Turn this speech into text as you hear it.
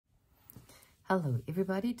Hello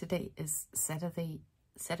everybody, today is Saturday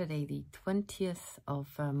the 20th of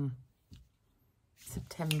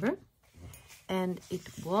September, and it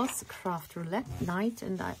was craft roulette night,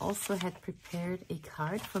 and I also had prepared a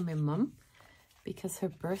card for my mum because her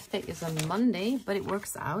birthday is on Monday, but it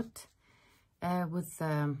works out with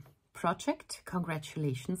the project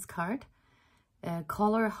congratulations card,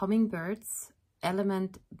 color hummingbirds,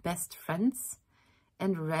 element best friends,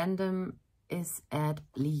 and random is add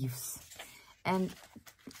leaves. And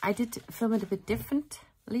I did film it a bit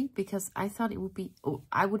differently because I thought it would be,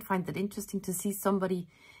 I would find that interesting to see somebody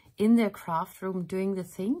in their craft room doing the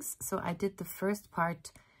things. So I did the first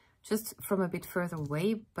part just from a bit further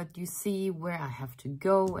away, but you see where I have to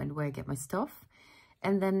go and where I get my stuff.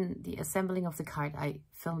 And then the assembling of the card, I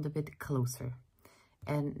filmed a bit closer.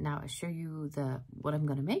 And now I show you what I'm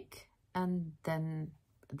gonna make, and then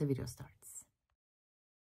the video starts.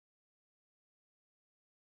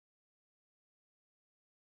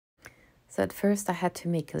 So at first I had to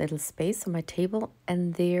make a little space on my table,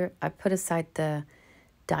 and there I put aside the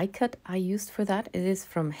die cut I used for that. It is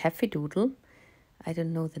from Heffy Doodle. I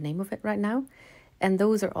don't know the name of it right now. And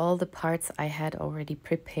those are all the parts I had already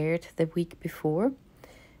prepared the week before.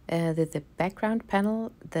 The background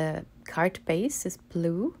panel, the card base is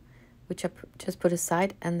blue, which I just put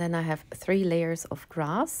aside. And then I have 3 layers of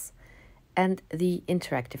grass and the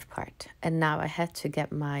interactive part. And now I had to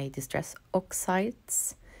get my distress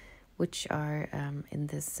oxides, which are in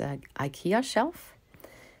this IKEA shelf.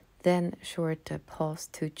 Then short pause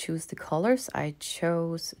to choose the colors. I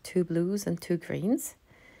chose 2 blues and 2 greens.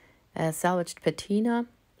 Salvaged patina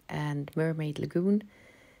and mermaid lagoon,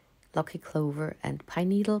 lucky clover and pine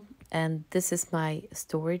needle. And this is my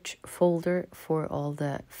storage folder for all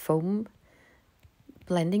the foam,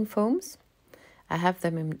 blending foams. I have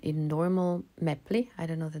them in normal Mepley. I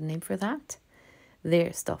don't know the name for that.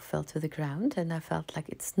 Their stuff fell to the ground, and I felt like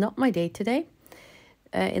it's not my day today.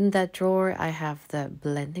 In that drawer I have the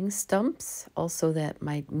blending stumps, also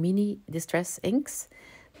my mini distress inks.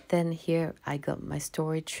 Then here I got my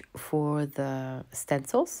storage for the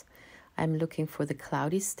stencils. I'm looking for the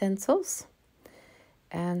cloudy stencils,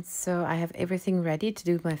 and so I have everything ready to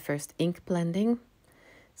do my first ink blending.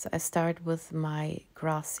 So I start with my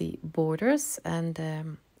grassy borders,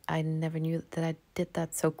 and I never knew that I did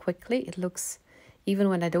that so quickly. It looks, even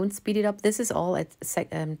when I don't speed it up, this is all at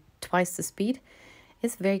twice the speed.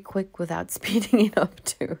 It's very quick without speeding it up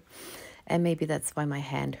too. And maybe that's why my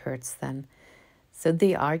hand hurts then. So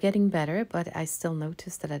they are getting better, but I still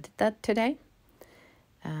noticed that I did that today.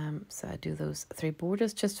 So I do those 3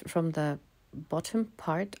 borders just from the bottom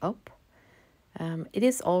part up. It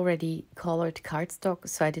is already colored cardstock,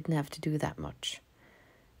 so I didn't have to do that much.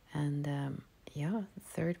 And yeah, the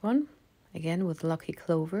third one. Again with lucky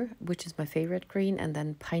clover, which is my favorite green, and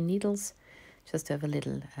then pine needles, just to have a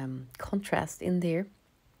little contrast in there.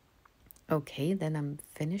 Okay, then I'm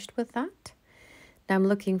finished with that. Now I'm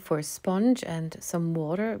looking for a sponge and some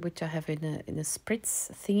water, which I have in a spritz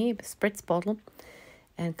thingy, spritz bottle,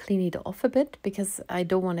 and clean it off a bit because I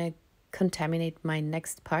don't want to contaminate my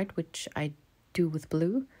next part, which I do with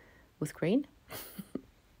blue, with green.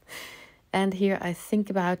 And here I think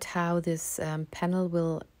about how this panel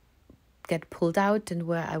will get pulled out and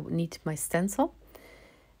where I need my stencil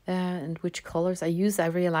and which colors I use. I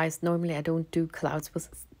realized normally I don't do clouds with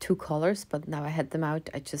 2 colors, but now I had them out.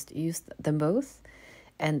 I just used them both,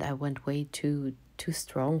 and I went way too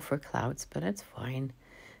strong for clouds, but that's fine.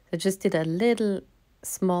 So I just did a little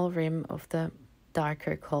small rim of the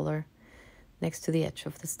darker color next to the edge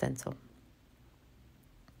of the stencil.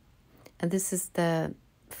 And this is the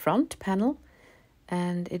front panel,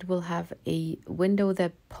 and it will have a window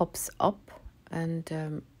that pops up,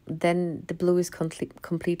 and then the blue is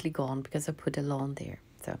completely gone because I put a lawn there.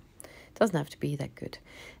 So it doesn't have to be that good.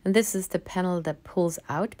 And this is the panel that pulls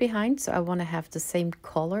out behind, so I want to have the same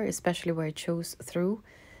color, especially where it shows through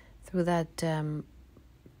that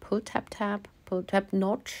pull tab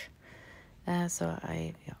notch.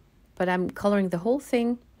 But I'm coloring the whole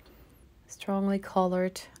thing, strongly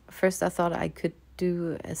colored. First I thought I could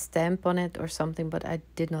do a stamp on it or something, but I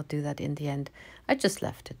did not do that in the end. I just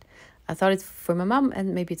left it. I thought it's for my mom,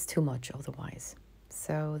 and maybe it's too much otherwise.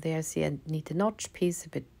 So there's the need the notch piece, a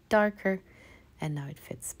bit darker, and now it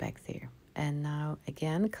fits back there. And now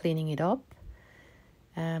again cleaning it up.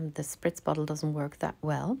 The spritz bottle doesn't work that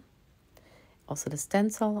well. Also the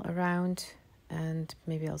stencil around, and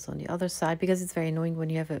maybe also on the other side, because it's very annoying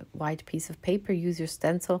when you have a white piece of paper, use your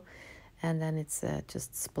stencil, and then it's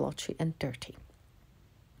just splotchy and dirty.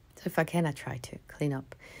 So if I can, I try to clean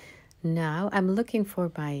up. Now I'm looking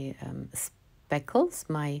for my speckles,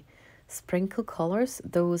 my sprinkle colors.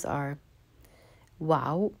 Those are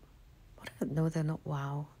Wow. No, they're not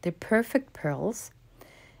wow. They're perfect pearls.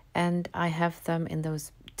 And I have them in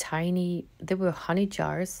those tiny, they were honey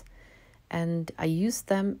jars. And I used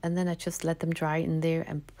them and then I just let them dry in there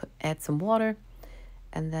and add some water.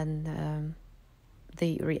 And then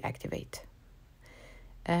they reactivate.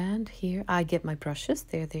 And here I get my brushes.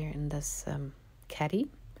 They're there in this caddy.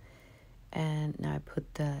 And now I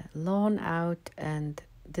put the lawn out, and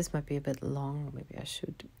this might be a bit long. Maybe I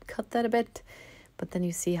should cut that a bit. But then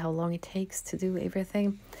you see how long it takes to do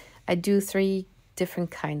everything. I do 3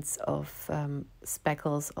 different kinds of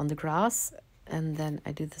speckles on the grass. And then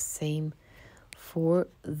I do the same for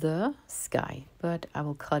the sky. But I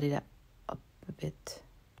will cut it up a bit.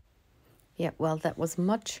 Yeah, well, that was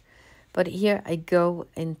much. But here I go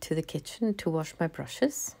into the kitchen to wash my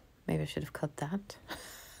brushes. Maybe I should have cut that.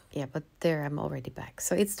 Yeah, but there I'm already back.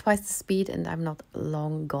 So it's twice the speed and I'm not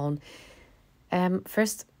long gone.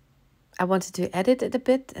 First, I wanted to edit it a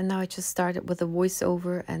bit. And now I just started with a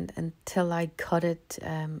voiceover. And until I cut it,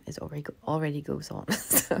 it already goes on.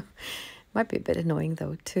 So might be a bit annoying,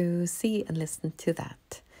 though, to see and listen to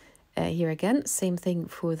that. Here again, same thing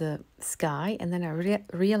for the sky. And then I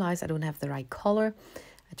realized I don't have the right color.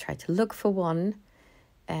 I tried to look for one.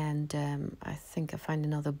 And I think I find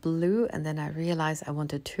another blue. And then I realized I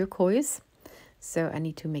wanted turquoise. So I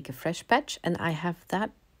need to make a fresh batch. And I have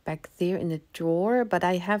that back there in the drawer. But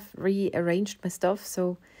I have rearranged my stuff.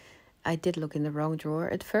 So I did look in the wrong drawer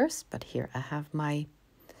at first. But here I have my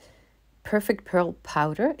perfect pearl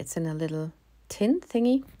powder. It's in a little tin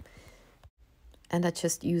thingy. And I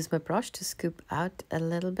just use my brush to scoop out a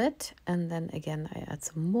little bit. And then again, I add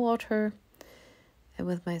some water. And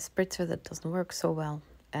with my spritzer, that doesn't work so well.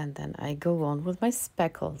 And then I go on with my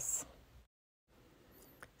speckles.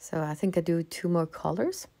 So I think I do 2 more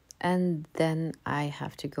colors. And then I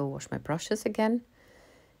have to go wash my brushes again.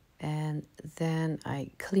 And then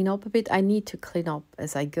I clean up a bit. I need to clean up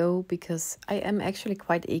as I go because I am actually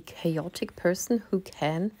quite a chaotic person who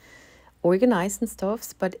can organize and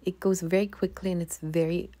stuff, but it goes very quickly and it's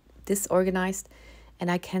very disorganized,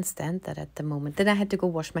 and I can't stand that at the moment. Then I had to go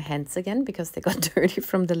wash my hands again because they got dirty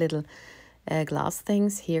from the little glass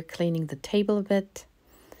things here, cleaning the table a bit,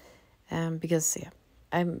 because yeah,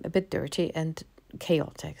 I'm a bit dirty and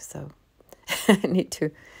chaotic, so I need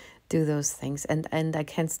to do those things, and I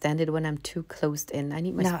can't stand it when I'm too closed in. I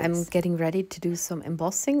need my space. I'm getting ready to do some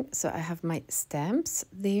embossing, so I have my stamps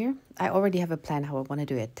there. I already have a plan how I want to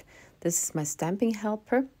do it. This is my stamping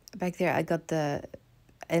helper. Back there I got the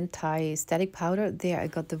anti-static powder. There I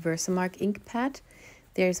got the Versamark ink pad.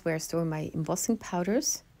 There's where I store my embossing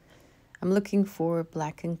powders. I'm looking for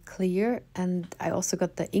black and clear. And I also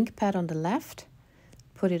got the ink pad on the left.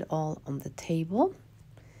 Put it all on the table.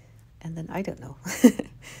 And then I don't know.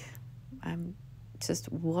 I'm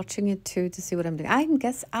just watching it too to see what I'm doing. I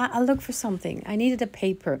guess I'll look for something. I needed a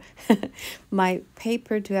paper. My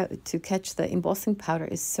paper to catch the embossing powder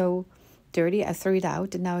is so dirty. I threw it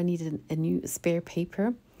out and now I needed a new spare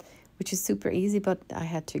paper, which is super easy, but I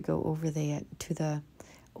had to go over there to the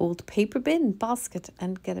old paper bin basket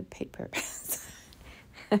and get a paper.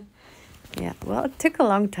 Yeah, well, it took a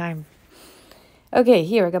long time. Okay,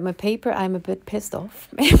 here I got my paper. I'm a bit pissed off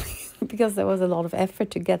because there was a lot of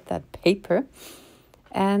effort to get that paper.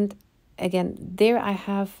 And again, there I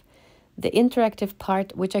have the interactive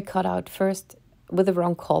part, which I cut out first with the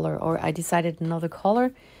wrong color, or I decided another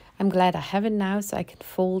color. I'm glad I have it now, so I can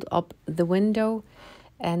fold up the window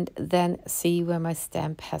and then see where my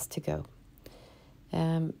stamp has to go.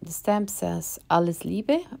 The stamp says Alles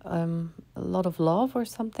Liebe, a lot of love or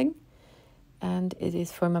something. And it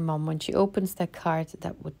is for my mom. When she opens that card,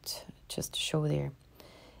 that would just show there.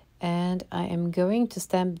 And I am going to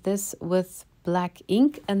stamp this with black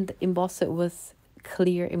ink and emboss it with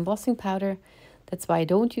clear embossing powder. That's why I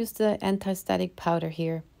don't use the anti-static powder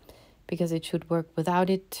here, because it should work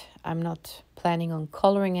without it. I'm not planning on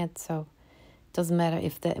coloring it, so it doesn't matter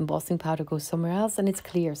if the embossing powder goes somewhere else, and it's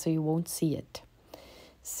clear, so you won't see it.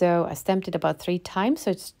 So I stamped it about 3 times,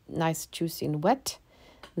 so it's nice, juicy and wet.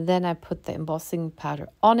 Then I put the embossing powder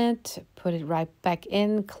on it, put it right back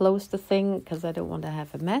in, close the thing because I don't want to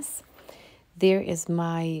have a mess. There is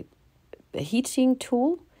my heating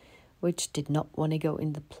tool, which did not want to go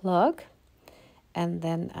in the plug. And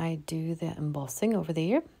then I do the embossing over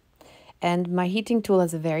there. And my heating tool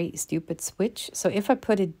has a very stupid switch. So if I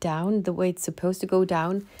put it down the way it's supposed to go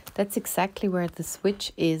down, that's exactly where the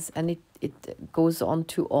switch is. And it goes on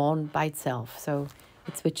to on by itself. So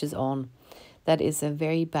it switches on. That is a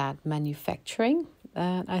very bad manufacturing.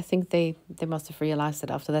 I think they must have realized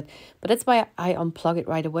it after that. But that's why I unplug it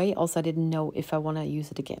right away. Also, I didn't know if I want to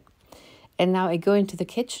use it again. And now I go into the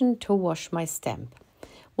kitchen to wash my stamp.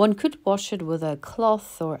 One could wash it with a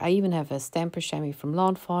cloth, or I even have a stamper chamois from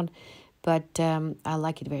Lawn Fawn, but I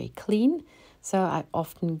like it very clean. So I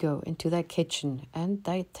often go into that kitchen, and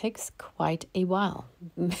that takes quite a while.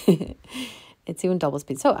 It's even double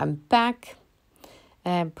speed. So I'm back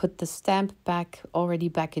and put the stamp already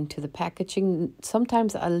back into the packaging.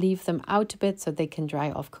 Sometimes I leave them out a bit so they can dry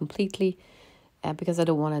off completely, because I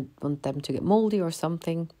don't want them to get moldy or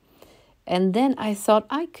something. And then I thought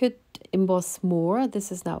I could emboss more.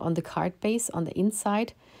 This is now on the card base on the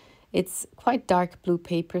inside. It's quite dark blue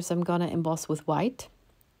paper, so I'm gonna emboss with white.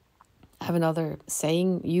 I have another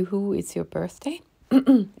saying, Juhu, it's your birthday.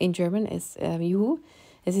 In German is Juhu,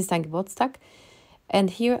 es ist dein Geburtstag.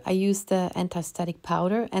 And here I use the anti-static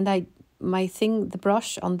powder, and the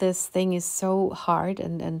brush on this thing is so hard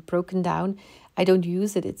and broken down. I don't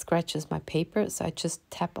use it, it scratches my paper, so I just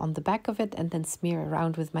tap on the back of it and then smear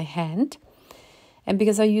around with my hand. And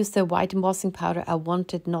because I use the white embossing powder, I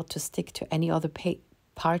wanted not to stick to any other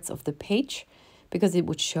parts of the page because it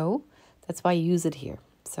would show. That's why I use it here.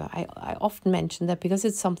 So I often mention that because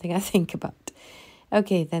it's something I think about.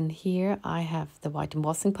 Okay, then here I have the white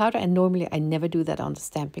embossing powder, and normally I never do that on the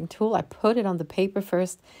stamping tool. I put it on the paper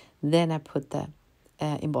first, then I put the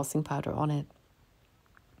embossing powder on it.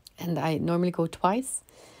 And I normally go twice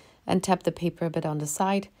and tap the paper a bit on the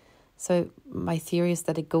side. So my theory is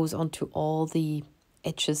that it goes onto all the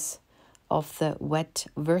edges of the wet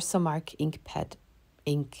Versamark ink pad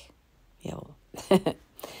ink.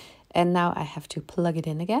 And now I have to plug it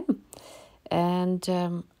in again. And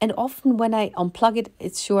often when I unplug it,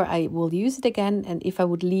 it's sure I will use it again. And if I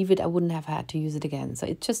would leave it, I wouldn't have had to use it again. So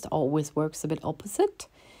it just always works a bit opposite.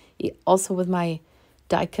 Also with my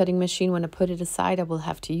die cutting machine, when I put it aside, I will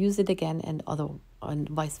have to use it again, and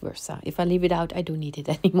vice versa. If I leave it out, I don't need it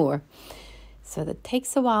anymore. So that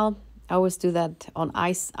takes a while. I always do that on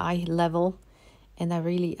eye level. And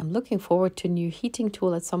I'm looking forward to a new heating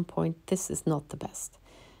tool at some point. This is not the best.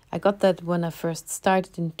 I got that when I first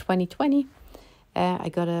started in 2020. I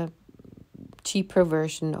got a cheaper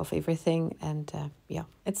version of everything, and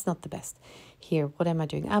it's not the best. Here, what am I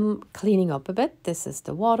doing? I'm cleaning up a bit. This is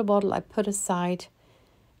the water bottle I put aside.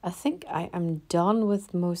 I think I am done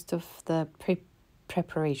with most of the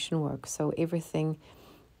preparation work. So everything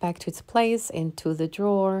back to its place, into the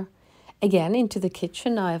drawer. Again, into the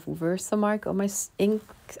kitchen. I have Versamark on my ink,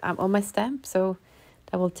 on my stamp, so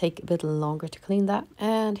that will take a bit longer to clean that.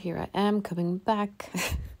 And here I am coming back,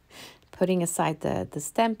 putting aside the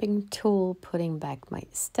stamping tool, putting back my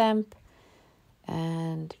stamp,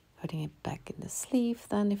 and putting it back in the sleeve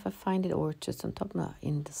then if I find it, or just on top, no,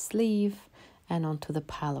 in the sleeve, and onto the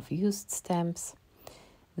pile of used stamps.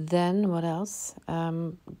 Then what else?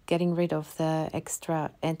 Getting rid of the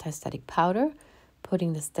extra anti-static powder,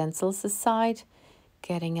 putting the stencils aside,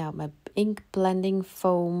 getting out my ink blending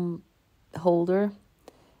foam holder,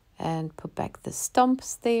 and put back the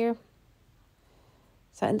stumps there.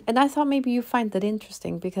 So and I thought maybe you find that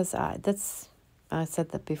interesting, because I said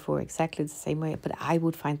that before exactly the same way, but I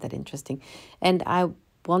would find that interesting. And I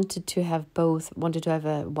wanted to have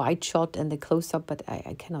a wide shot and the close-up, but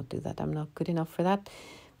I cannot do that. I'm not good enough for that.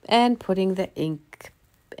 And putting the ink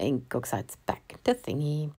oxides back into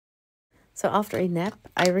thingy. So after a nap,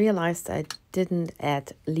 I realized I didn't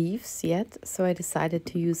add leaves yet, so I decided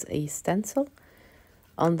to use a stencil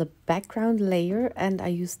on the background layer, and I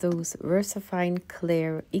use those VersaFine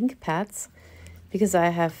Clear ink pads because I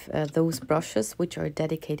have those brushes which are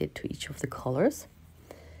dedicated to each of the colors.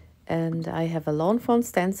 And I have a Lawn Fawn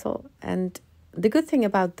stencil, and the good thing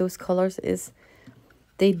about those colors is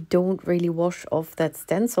they don't really wash off that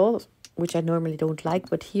stencil, which I normally don't like,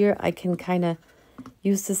 but here I can kind of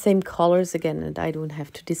use the same colors again, and I don't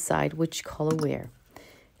have to decide which color where.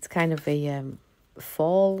 It's kind of a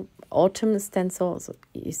autumn stencil. So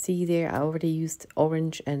you see there, I already used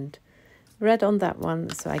orange and red on that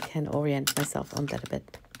one, so I can orient myself on that a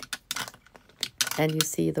bit. And you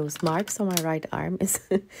see those marks on my right arm is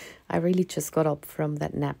I really just got up from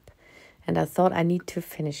that nap, and I thought I need to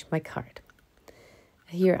finish my card.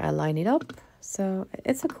 Here I line it up, so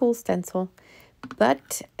it's a cool stencil,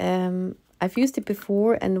 but I've used it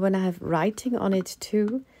before, and when I have writing on it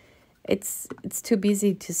too, it's too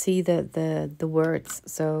busy to see the words,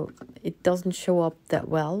 so it doesn't show up that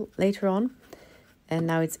well later on. And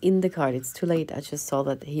now it's in the card. It's too late. I just saw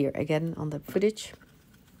that here again on the footage.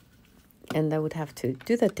 And I would have to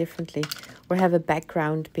do that differently, or have a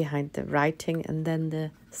background behind the writing and then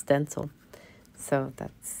the stencil. So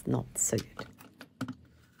that's not so good.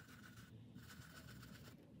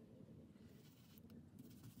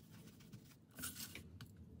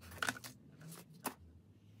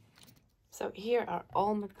 So here are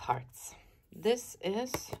all my parts. This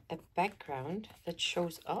is a background that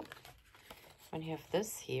shows up when you have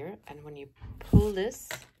this here, and when you pull this,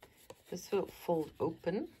 this will fold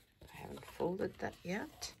open. I haven't folded that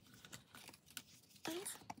yet.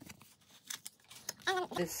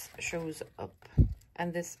 This shows up,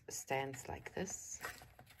 and this stands like this.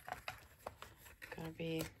 Gonna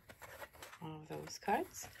be one of those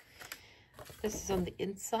cards. This is on the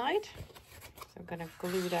inside, so I'm gonna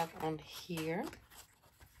glue that on here.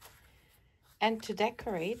 And to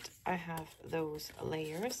decorate, I have those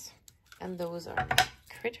layers, and those are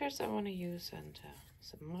critters I want to use, and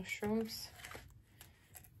some mushrooms.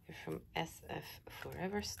 They're from SF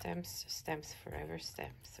Forever Stamps, Stamps Forever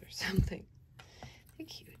Stamps or something. They're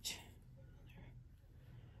cute.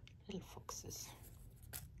 They're little foxes.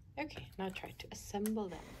 Okay, now try to assemble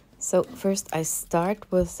them. So first I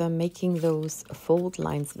start with making those fold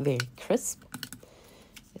lines very crisp.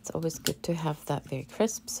 It's always good to have that very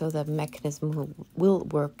crisp so the mechanism will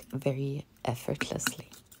work very effortlessly.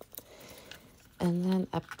 And then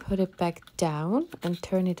I put it back down and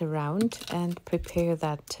turn it around and prepare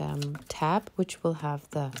that tab, which will have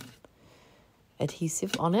the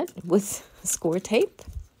adhesive on it with score tape.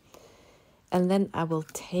 And then I will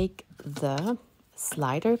take the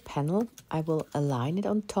slider panel, I will align it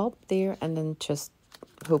on top there and then just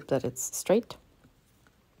hope that it's straight,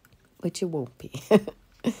 which it won't be.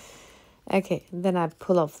 Okay, then I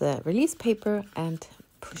pull off the release paper and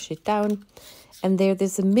push it down, and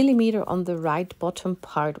there's a millimeter on the right bottom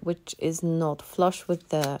part which is not flush with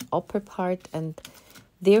the upper part, and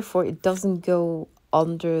therefore it doesn't go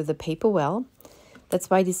under the paper well. That's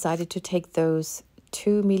why I decided to take those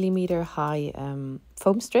 2 millimeter high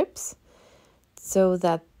foam strips so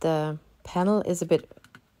that the panel is a bit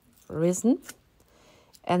risen,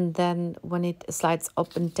 and then when it slides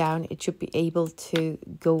up and down it should be able to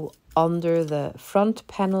go under the front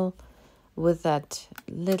panel with that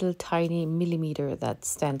little tiny millimeter that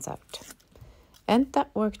stands out. And that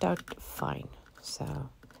worked out fine. So,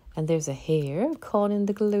 and there's a hair caught in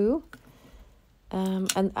the glue.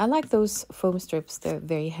 And I like those foam strips, they're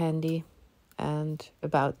very handy and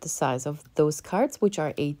about the size of those cards, which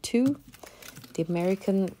are A2. The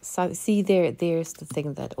American size, see there's the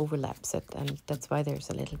thing that overlaps it, and that's why there's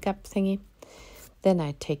a little gap thingy. Then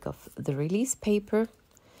I take off the release paper.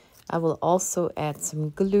 I will also add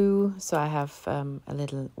some glue, so I have a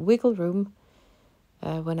little wiggle room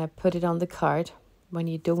when I put it on the card. When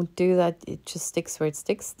you don't do that, it just sticks where it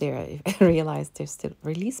sticks. There, I realized there's still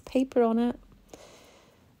release paper on it.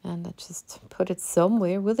 And I just put it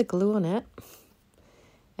somewhere with the glue on it.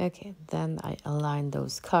 Okay, then I align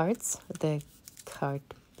those cards, the card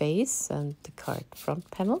base and the card front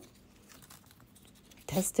panel.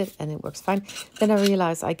 Test it and it works fine. Then I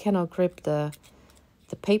realize I cannot grip the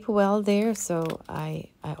paper well there, so I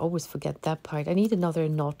always forget that part. I need another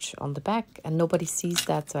notch on the back, and nobody sees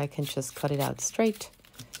that, so I can just cut it out straight.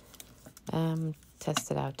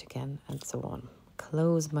 Test it out again, and so on.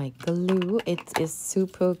 Close my glue. It is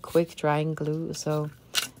super quick drying glue, so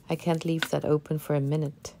I can't leave that open for a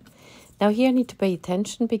minute. Now here I need to pay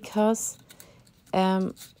attention because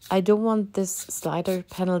I don't want this slider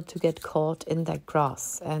panel to get caught in that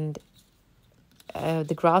grass, and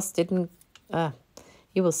the grass didn't,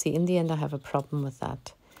 you will see in the end I have a problem with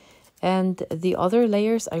that. And the other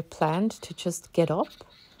layers I planned to just get up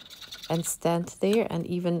and stand there and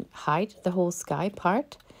even hide the whole sky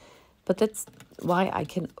part, but that's why I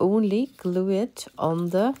can only glue it on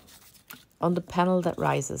the panel that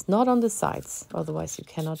rises, not on the sides, otherwise you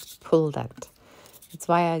cannot pull that. That's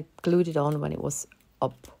why I glued it on when it was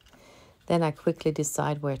up. Then I quickly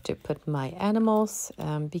decide where to put my animals,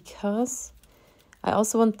 because I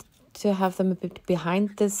also want to have them a bit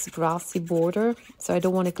behind this grassy border, so I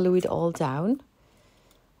don't want to glue it all down.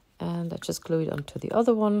 And I just glue it onto the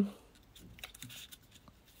other one.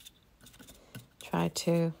 Try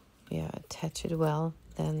to attach it well.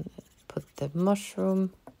 Then put the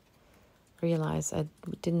mushroom. Realize I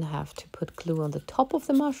didn't have to put glue on the top of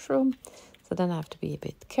the mushroom, so then I have to be a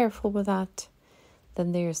bit careful with that.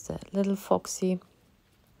 Then there's the little foxy.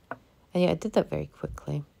 And yeah, I did that very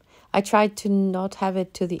quickly. I tried to not have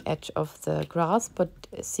it to the edge of the grass, but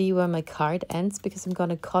see where my card ends, because I'm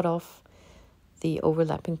going to cut off the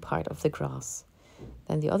overlapping part of the grass.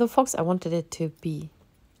 Then the other fox, I wanted it to be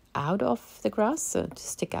out of the grass, so to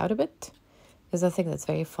stick out a bit, because I think that's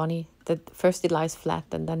very funny that first it lies flat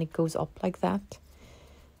and then it goes up like that.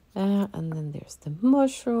 And then there's the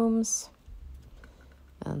mushrooms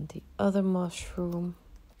and the other mushroom,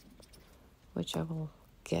 which I will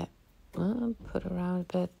get put around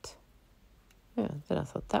a bit. Yeah, then I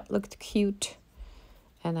thought that looked cute.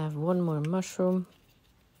 And I have one more mushroom.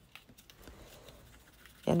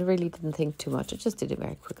 And I really didn't think too much. I just did it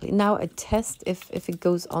very quickly. Now I test if it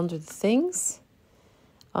goes under the things,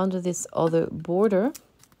 under this other border.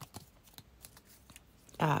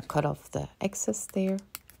 Cut off the excess there.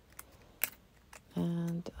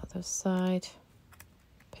 And the other side.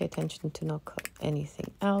 Pay attention to not cut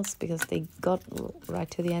anything else because they got right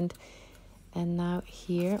to the end. And now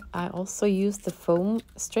here I also use the foam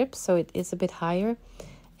strip, so it is a bit higher.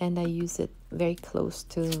 And I use it very close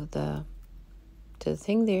to the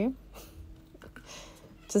thing there.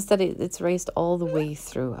 Just that it's raised all the way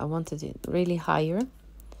through. I wanted it really higher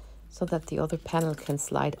so that the other panel can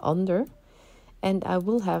slide under. And I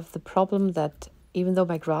will have the problem that even though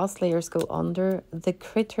my grass layers go under, the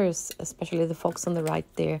critters, especially the fox on the right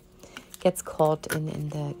there, gets caught in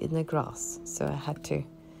the grass. So I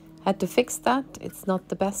had to fix that. It's not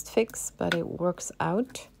the best fix, but it works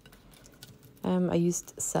out. I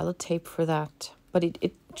used sellotape for that, but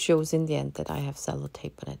it shows in the end that I have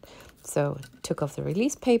sellotape on it. So took off the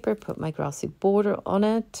release paper, put my grassy border on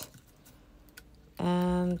it,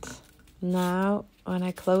 and now when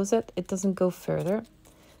I close it, it doesn't go further.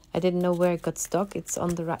 I didn't know where it got stuck. It's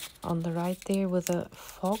on the right there with a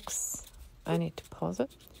fox. I need to pause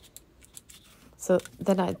it. So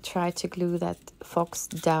then I tried to glue that fox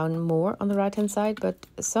down more on the right hand side, but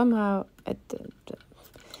somehow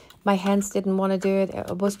my hands didn't want to do it.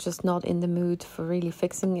 I was just not in the mood for really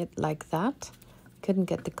fixing it like that. Couldn't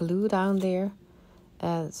get the glue down there.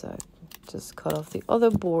 So I just cut off the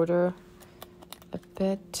other border a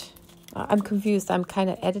bit. I'm confused. I'm kind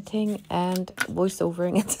of editing and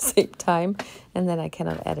voiceovering at the same time, and then I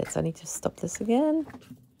cannot edit. So I need to stop this again.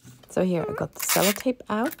 So here I got the sellotape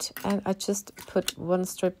out, and I just put one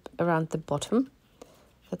strip around the bottom.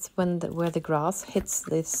 That's where the grass hits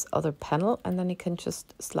this other panel, and then you can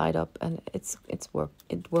just slide up, and it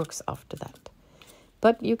works after that.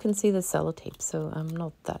 But you can see the sellotape, so I'm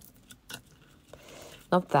not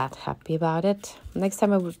that happy about it. Next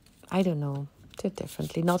time I would, I don't know, do it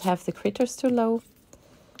differently. Not have the critters too low.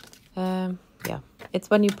 Yeah, it's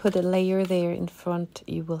when you put a layer there in front,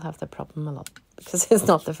 you will have the problem a lot, because it's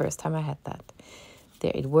not the first time I had that.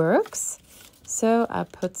 There, it works. So I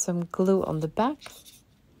put some glue on the back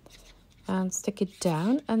and stick it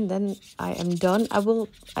down, and then I am done.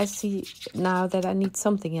 I see now that I need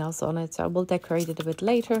something else on it, so I will decorate it a bit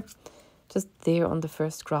later. Just there on the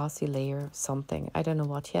first grassy layer, something. I don't know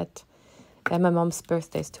what yet. And my mom's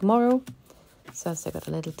birthday is tomorrow, so I still got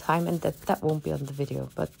a little time, and that won't be on the video,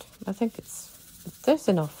 but I think there's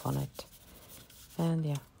enough on it. And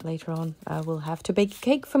yeah, later on I will have to bake a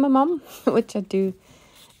cake for my mom, which I do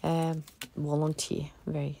volunteer,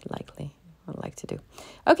 very likely. I like to do.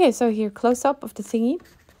 Okay, so here, close up of the thingy.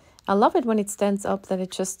 I love it when it stands up, that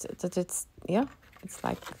it's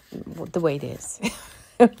like the way it is.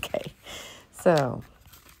 Okay, so.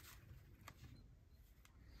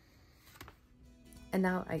 And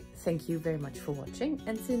now I thank you very much for watching,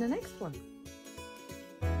 and see you in the next one.